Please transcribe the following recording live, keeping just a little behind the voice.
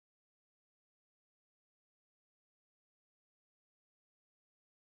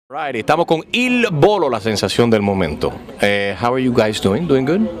Right, estamos con Il Volo, la sensación del momento. How are you guys doing? Doing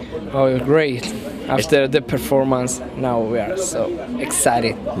good? Oh, great. After the performance, now we are so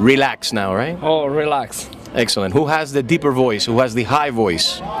excited. Relax now, right? Oh, relax. Excellent. Who has the deeper voice? Who has the high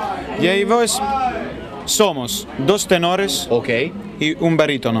voice? Y voz somos dos tenores Okay. y un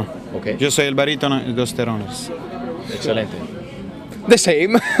barítono. Okay. Yo soy el barítono y dos tenores. Excelente. The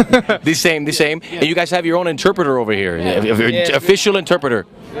same. The same. And you guys have your own interpreter over here, Yes. official interpreter.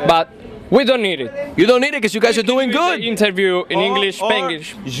 But we don't need it. You don't need it because you guys are doing The good. interview in English,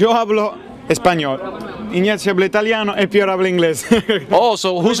 Spanglish. Yo hablo español, Ignacio habla italiano y Piero habla inglés. Oh,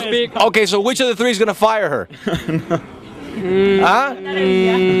 so who's okay? So which of the three is gonna fire her? Huh?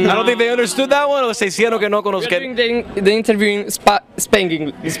 I don't think they understood that one. O se hicieron que no We're conozcan. doing the interview in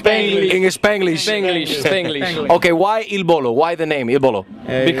Spanglish. In Spanglish. Spanglish. Okay, why Il Bolo? Why the name Il Bolo?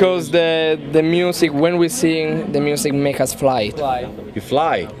 Because the music, when we sing, the music make us fly. You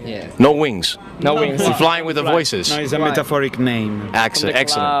fly. Yeah. No wings. No wings. You're flying with the voices. No, it's a metaphoric name. Excellent.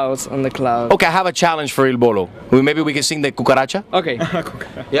 On the clouds. Okay, I have a challenge for Il Bolo. Maybe we can sing the cucaracha. Okay.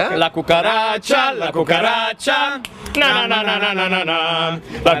 Yeah. La cucaracha, la cucaracha. Na na na na na na na.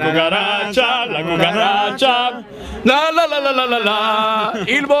 La cucaracha, la cucaracha. La la la la la la la.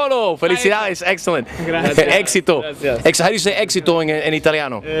 Il Bolo. Felicidades. Excellent. Gracias. Éxito. Gracias. How do you say éxito in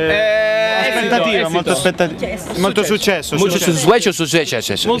italiano? Aspettativa, molto aspettativa. Molto successo. Mucho suceso.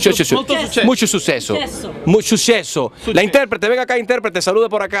 Mucho suceso. La intérprete, venga acá, intérprete, saluda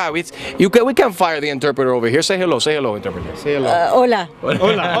por acá. We can fire the interpreter over here. Say hello, interpreter. Say hello. Hola.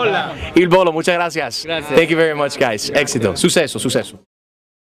 Hola. Il Bolo, muchas gracias. Gracias. Thank you very much, guys. Éxito. Suceso.